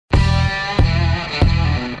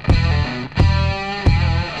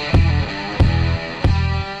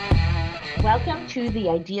to the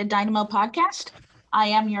Idea Dynamo podcast. I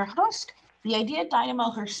am your host, the Idea Dynamo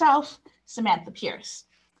herself, Samantha Pierce.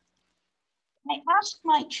 I asked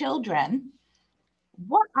my children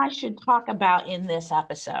what I should talk about in this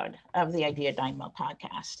episode of the Idea Dynamo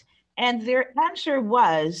podcast. And their answer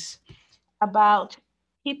was about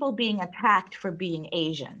people being attacked for being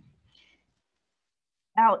Asian.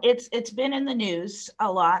 Now, it's been in the news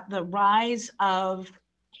a lot, the rise of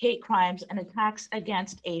hate crimes and attacks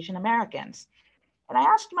against Asian Americans. And I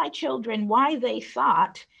asked my children why they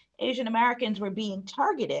thought Asian Americans were being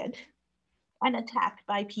targeted and attacked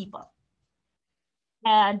by people.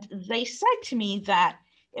 And they said to me that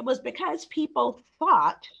it was because people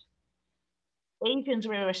thought Asians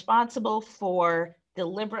were responsible for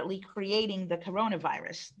deliberately creating the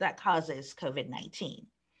coronavirus that causes COVID-19.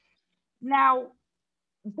 Now,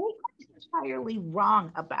 they are entirely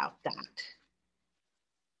wrong about that,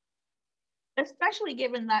 especially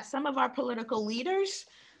given that some of our political leaders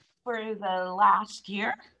for the last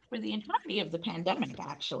year, for the entirety of the pandemic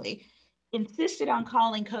actually, insisted on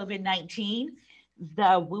calling COVID-19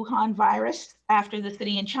 the Wuhan virus after the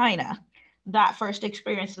city in China that first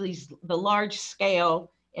experienced the large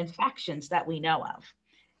scale infections that we know of.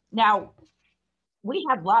 Now, we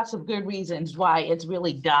have lots of good reasons why it's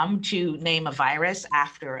really dumb to name a virus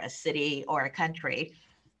after a city or a country.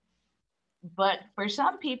 But for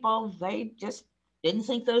some people, they just didn't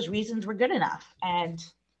think those reasons were good enough. And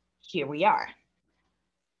here we are.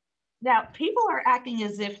 Now, people are acting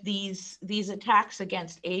as if these attacks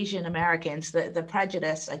against Asian Americans, the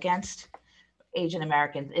prejudice against Asian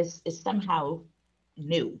Americans is somehow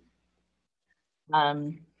new.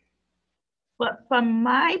 But from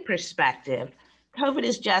my perspective, COVID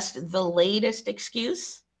is just the latest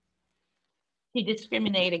excuse to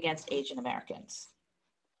discriminate against Asian Americans.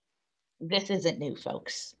 This isn't new,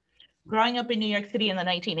 folks. Growing up in New York City in the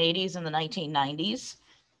 1980s and the 1990s,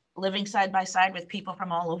 living side by side with people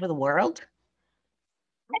from all over the world,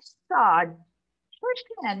 I saw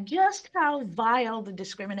firsthand just how vile the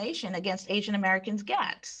discrimination against Asian Americans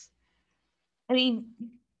gets. I mean,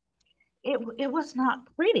 it was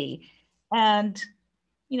not pretty. And,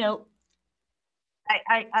 you know,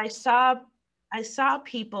 I saw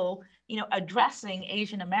people, addressing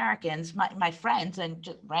Asian Americans, my friends and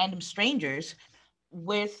just random strangers,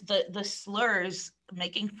 with the slurs,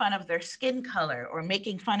 making fun of their skin color or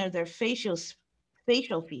making fun of their facial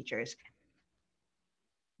features.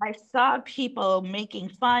 I saw people making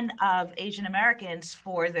fun of Asian Americans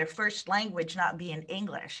for their first language not being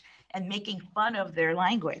English and making fun of their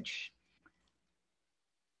language.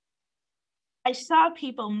 I saw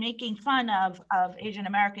people making fun of Asian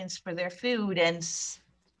Americans for their food and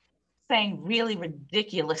saying really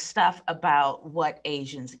ridiculous stuff about what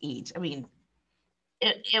Asians eat. I mean,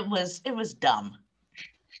 it was dumb.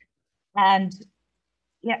 And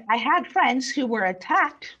yeah, I had friends who were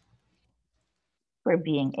attacked for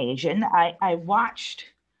being Asian. I watched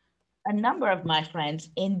a number of my friends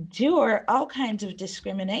endure all kinds of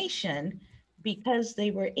discrimination because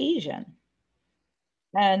they were Asian.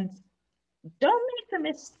 And don't make the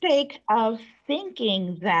mistake of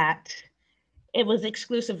thinking that it was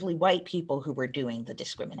exclusively white people who were doing the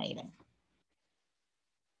discriminating.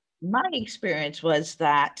 My experience was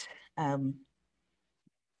that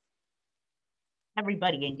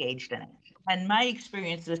everybody engaged in it. And my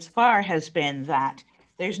experience thus far has been that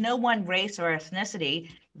there's no one race or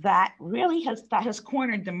ethnicity that really has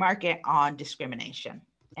cornered the market on discrimination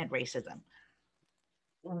and racism.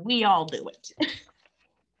 We all do it.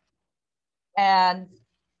 And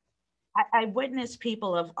I witnessed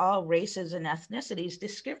people of all races and ethnicities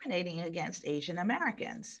discriminating against Asian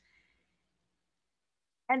Americans.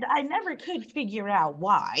 And I never could figure out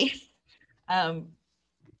why. I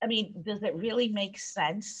mean, does it really make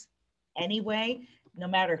sense anyway, no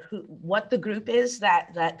matter what the group is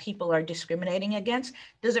that people are discriminating against?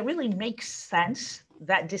 Does it really make sense,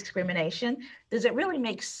 that discrimination? Does it really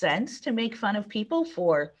make sense to make fun of people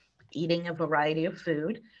for eating a variety of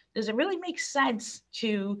food? Does it really make sense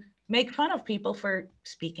to make fun of people for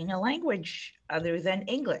speaking a language other than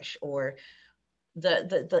English or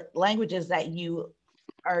the languages that you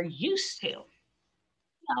are used to?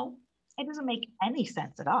 No, it doesn't make any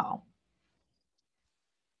sense at all.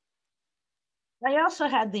 I also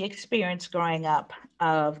had the experience growing up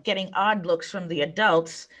of getting odd looks from the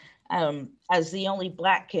adults as the only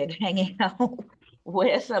Black kid hanging out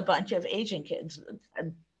with a bunch of Asian kids.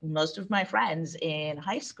 Most of my friends in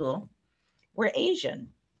high school were Asian.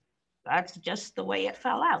 That's just the way it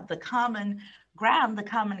fell out. The common ground, the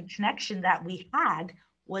common connection that we had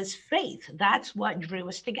was faith. That's what drew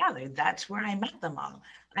us together. That's where I met them all.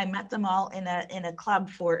 I met them all in a club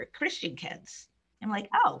for Christian kids. I'm like,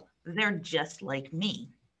 oh, they're just like me.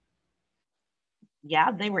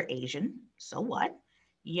 Yeah, they were Asian. So what?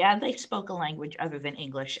 Yeah, they spoke a language other than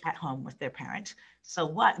English at home with their parents. So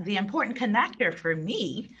what? The important connector for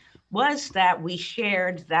me was that we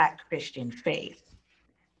shared that Christian faith.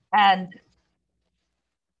 And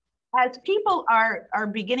as people are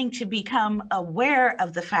beginning to become aware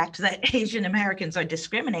of the fact that Asian Americans are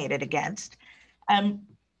discriminated against, um,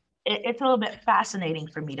 it's a little bit fascinating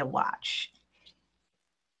for me to watch.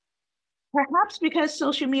 Perhaps because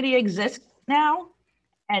social media exists now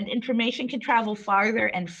and information can travel farther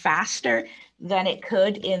and faster than it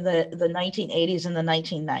could in the 1980s and the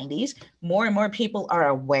 1990s. More and more people are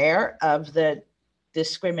aware of the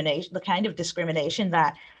discrimination, the kind of discrimination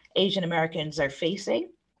that Asian Americans are facing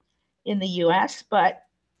in the US, but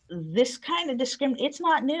this kind of discrimination, it's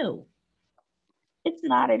not new. It's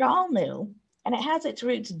not at all new. And it has its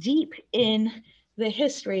roots deep in the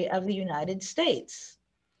history of the United States.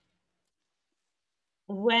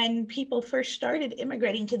 When people first started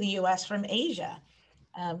immigrating to the US from Asia,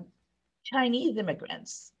 um, Chinese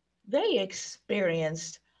immigrants, they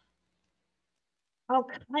experienced all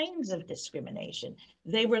kinds of discrimination.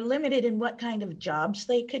 They were limited in what kind of jobs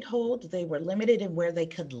they could hold. They were limited in where they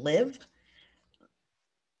could live.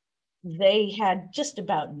 They had just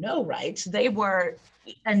about no rights. They were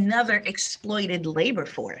another exploited labor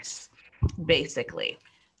force, basically.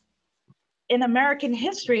 In American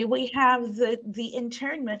history, we have the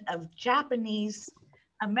internment of Japanese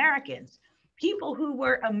Americans, people who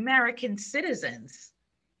were American citizens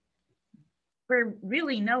for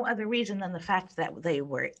really no other reason than the fact that they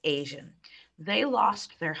were Asian. They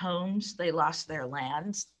lost their homes, they lost their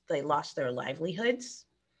lands, they lost their livelihoods.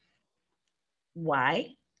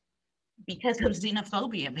 Why? Because of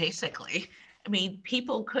xenophobia, basically. I mean,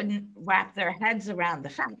 people couldn't wrap their heads around the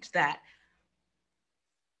fact that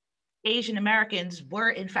Asian Americans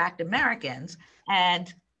were, in fact, Americans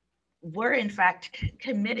and were, in fact,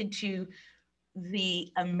 committed to the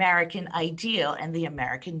American ideal and the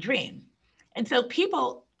American dream. And so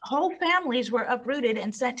people, whole families were uprooted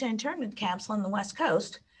and sent to internment camps on the West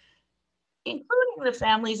Coast, including the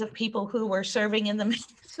families of people who were serving in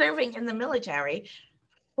the military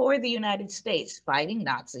for the United States, fighting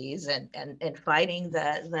Nazis and fighting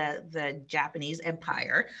the Japanese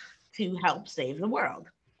Empire to help save the world.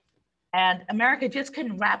 And America just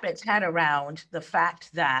couldn't wrap its head around the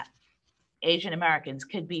fact that Asian Americans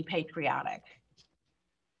could be patriotic.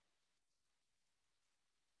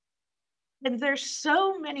 And there's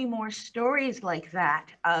so many more stories like that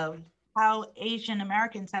of how Asian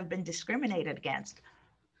Americans have been discriminated against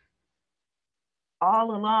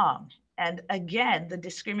all along. And again, the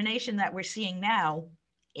discrimination that we're seeing now,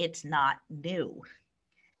 it's not new.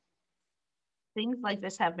 Things like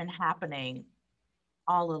this have been happening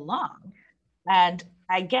all along. And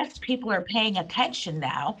I guess people are paying attention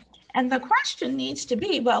now. And the question needs to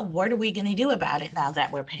be, well, what are we going to do about it now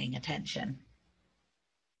that we're paying attention?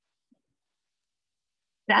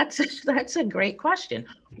 That's a great question.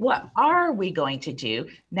 What are we going to do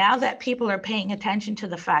now that people are paying attention to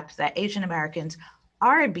the fact that Asian Americans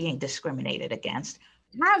are being discriminated against,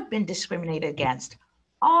 have been discriminated against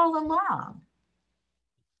all along?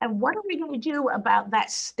 And what are we going to do about that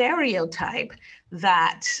stereotype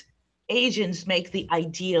that Asians make the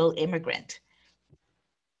ideal immigrant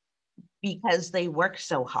because they work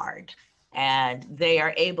so hard and they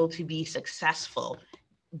are able to be successful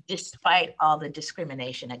despite all the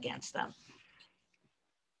discrimination against them?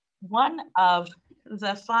 One of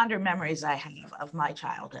the fonder memories I have of my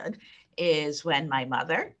childhood is when my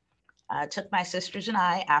mother took my sisters and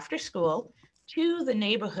I after school to the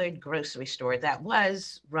neighborhood grocery store that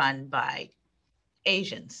was run by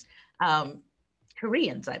Asians,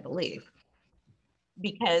 Koreans, I believe,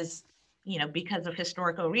 because because of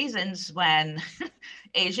historical reasons, when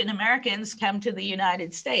Asian Americans come to the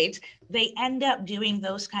United States, they end up doing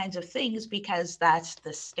those kinds of things because that's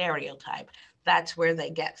the stereotype. That's where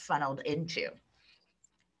they get funneled into.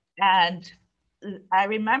 And I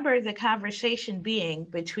remember the conversation being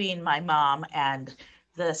between my mom and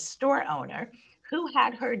the store owner, who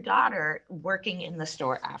had her daughter working in the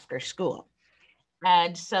store after school.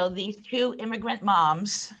 And so these two immigrant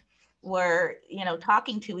moms were,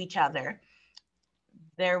 talking to each other.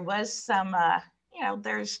 There was some,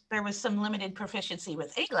 there was some limited proficiency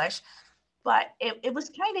with English, but it was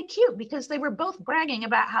kind of cute because they were both bragging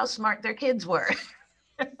about how smart their kids were.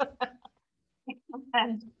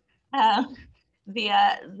 And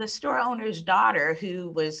the store owner's daughter, who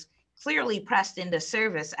was clearly pressed into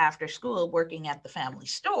service after school working at the family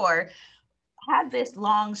store, had this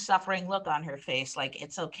long suffering look on her face, like,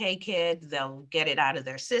 it's okay, kid, they'll get it out of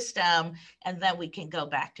their system, and then we can go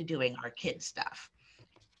back to doing our kid stuff.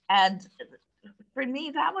 And for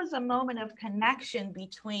me, that was a moment of connection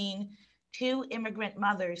between two immigrant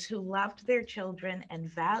mothers who loved their children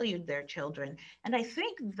and valued their children. And I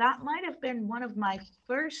think that might have been one of my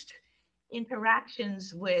first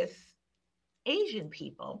interactions with Asian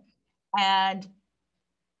people. And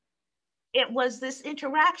it was this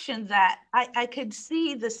interaction that I could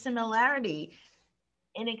see the similarity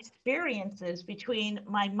in experiences between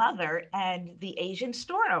my mother and the Asian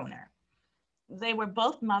store owner. They were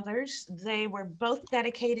both mothers. They were both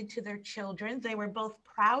dedicated to their children. They were both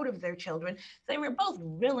proud of their children. They were both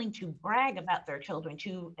willing to brag about their children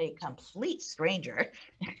to a complete stranger.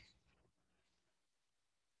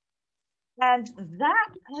 And that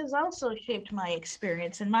has also shaped my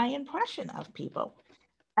experience and my impression of people.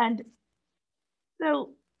 And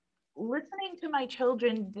so listening to my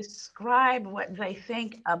children describe what they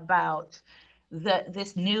think about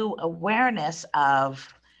this new awareness of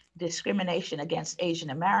discrimination against Asian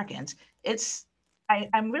Americans,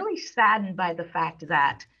 I'm really saddened by the fact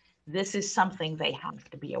that this is something they have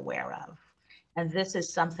to be aware of. And this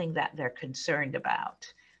is something that they're concerned about.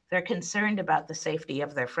 They're concerned about the safety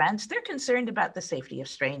of their friends. They're concerned about the safety of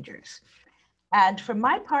strangers. And for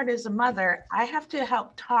my part as a mother, I have to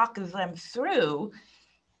help talk them through,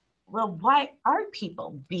 well, why are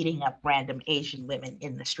people beating up random Asian women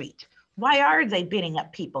in the street? Why are they beating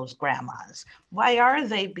up people's grandmas? Why are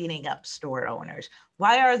they beating up store owners?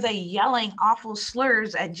 Why are they yelling awful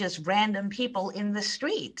slurs at just random people in the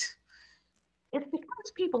street? It's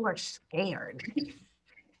because people are scared.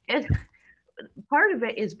 Part of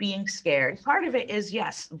it is being scared. Part of it is,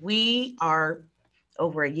 yes, we are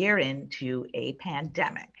over a year into a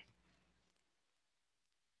pandemic.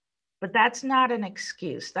 But that's not an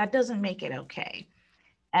excuse. That doesn't make it okay.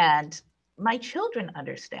 And my children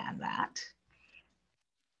understand that.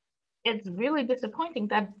 It's really disappointing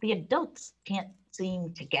that the adults can't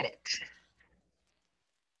seem to get it.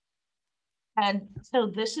 And so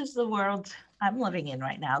this is the world I'm living in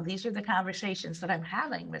right now. These are the conversations that I'm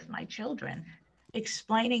having with my children,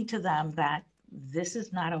 explaining to them that this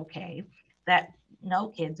is not okay, that no,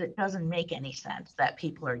 kids, it doesn't make any sense that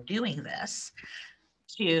people are doing this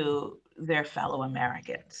to their fellow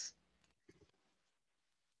Americans.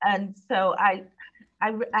 And so I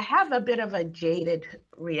have a bit of a jaded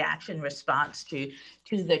reaction response to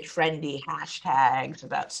the trendy hashtags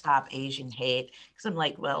about Stop Asian Hate, because I'm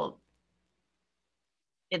like, well,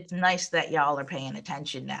 it's nice that y'all are paying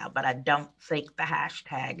attention now, but I don't think the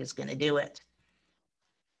hashtag is going to do it.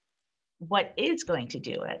 What is going to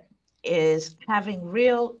do it is having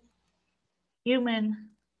real human,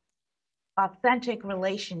 authentic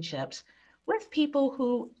relationships with people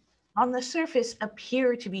who on the surface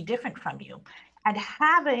appear to be different from you, and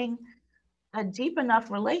having a deep enough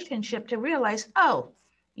relationship to realize, oh,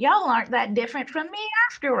 y'all aren't that different from me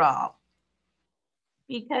after all.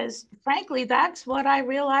 Because frankly, that's what I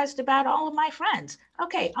realized about all of my friends.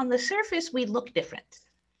 Okay, on the surface, we look different.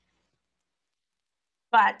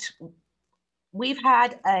 But we've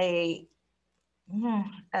had a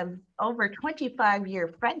over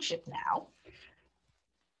 25-year friendship now.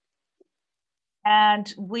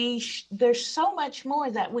 And there's so much more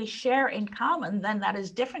that we share in common than that is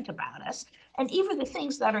different about us. And even the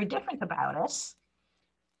things that are different about us,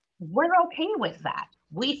 we're okay with that.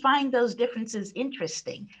 We find those differences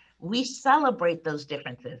interesting. We celebrate those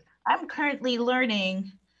differences. I'm currently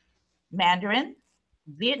learning Mandarin,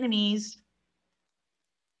 Vietnamese,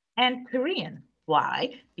 and Korean.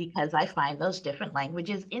 Why? Because I find those different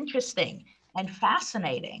languages interesting and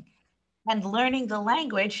fascinating. And learning the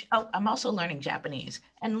language, oh, I'm also learning Japanese.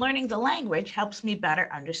 And learning the language helps me better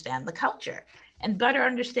understand the culture. And better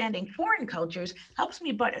understanding foreign cultures helps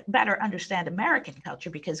me better understand American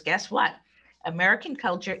culture, because guess what? American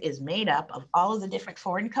culture is made up of all of the different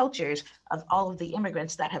foreign cultures of all of the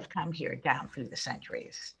immigrants that have come here down through the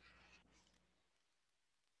centuries.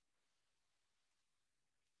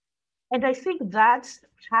 And I think that's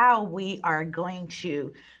how we are going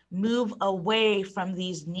to move away from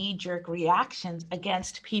these knee-jerk reactions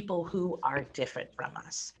against people who are different from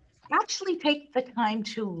us. Actually take the time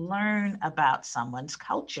to learn about someone's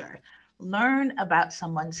culture, learn about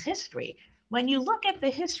someone's history. When you look at the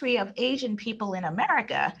history of Asian people in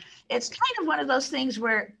America, it's kind of one of those things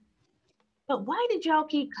where, but why did y'all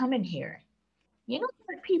keep coming here? You know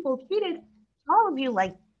that people treated all of you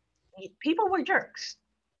like people were jerks.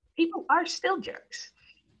 People are still jerks.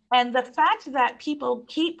 And the fact that people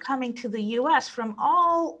keep coming to the US from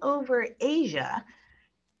all over Asia,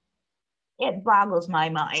 it boggles my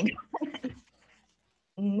mind.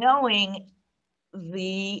 knowing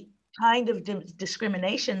the kind of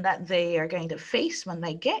discrimination that they are going to face when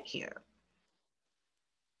they get here.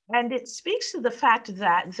 And it speaks to the fact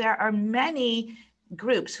that there are many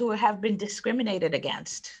groups who have been discriminated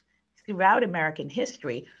against throughout American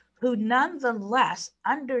history who nonetheless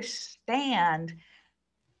understand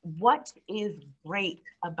what is great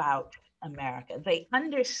about America. They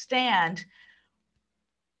understand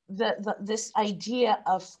this idea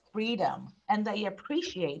of freedom, and they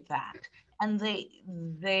appreciate that. And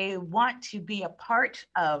they want to be a part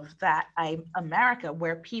of that America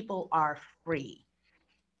where people are free.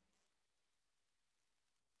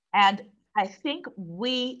 And I think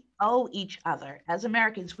we owe each other, as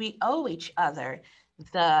Americans, we owe each other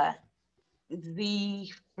the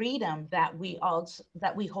freedom that we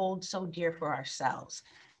hold so dear for ourselves.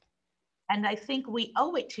 And I think we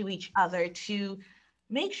owe it to each other to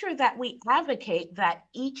make sure that we advocate that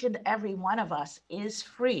each and every one of us is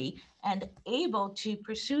free and able to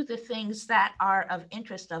pursue the things that are of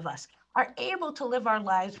interest of us, are able to live our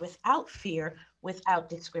lives without fear, without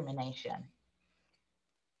discrimination.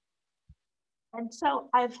 And so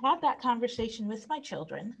I've had that conversation with my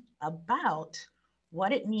children about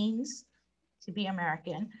what it means to be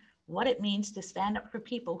American, what it means to stand up for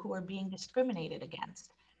people who are being discriminated against.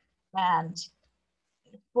 And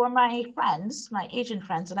for my friends, my Asian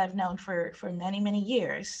friends that I've known for many, many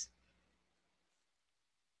years,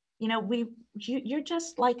 you know, you're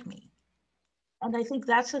just like me. And I think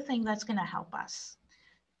that's the thing that's going to help us.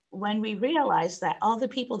 When we realize that all the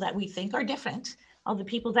people that we think are different, all the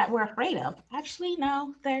people that we're afraid of, actually,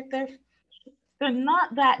 no, they're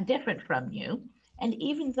not that different from you. And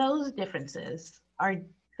even those differences are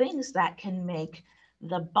things that can make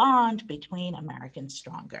the bond between Americans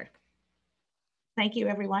stronger. Thank you,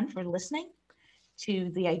 everyone, for listening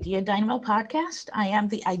to the Idea Dynamo podcast. I am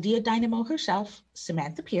the Idea Dynamo herself,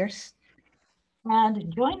 Samantha Pierce.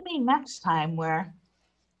 And join me next time where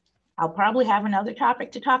I'll probably have another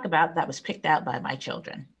topic to talk about that was picked out by my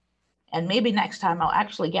children. And maybe next time I'll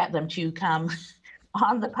actually get them to come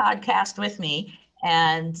on the podcast with me,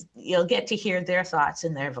 and you'll get to hear their thoughts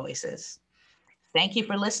and their voices. Thank you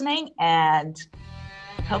for listening, and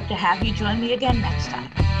hope to have you join me again next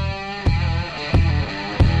time.